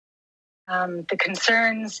The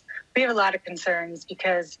concerns, we have a lot of concerns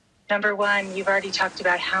because, number one, you've already talked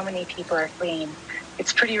about how many people are fleeing.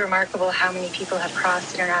 It's pretty remarkable how many people have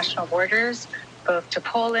crossed international borders, both to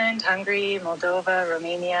Poland, Hungary, Moldova,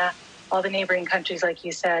 Romania, all the neighboring countries, like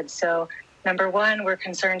you said. So, number one, we're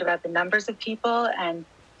concerned about the numbers of people and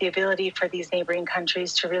the ability for these neighboring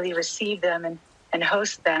countries to really receive them and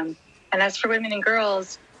host them. And as for women and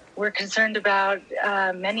girls, we're concerned about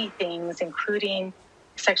many things, including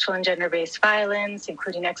sexual and gender-based violence,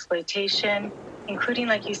 including exploitation, including,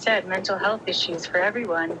 like you said, mental health issues for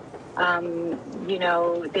everyone.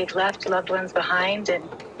 They've left loved ones behind,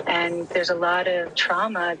 and there's a lot of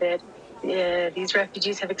trauma that these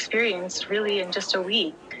refugees have experienced really in just a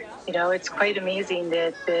week. It's quite amazing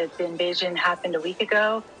that the invasion happened a week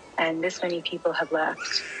ago and this many people have left.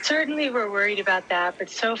 Certainly we're worried about that, but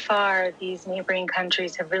so far these neighboring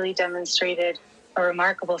countries have really demonstrated a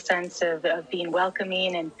remarkable sense of being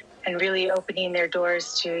welcoming and really opening their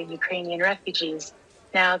doors to Ukrainian refugees.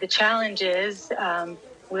 Now, the challenge is,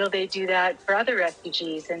 will they do that for other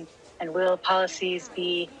refugees? And will policies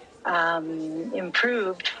be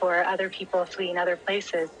improved for other people fleeing other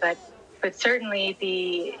places? But certainly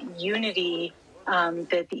the unity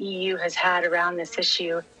that the EU has had around this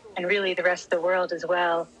issue, and really the rest of the world as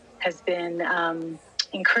well, has been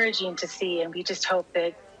encouraging to see. And we just hope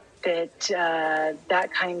that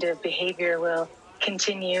kind of behavior will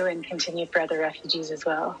continue for other refugees as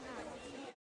well.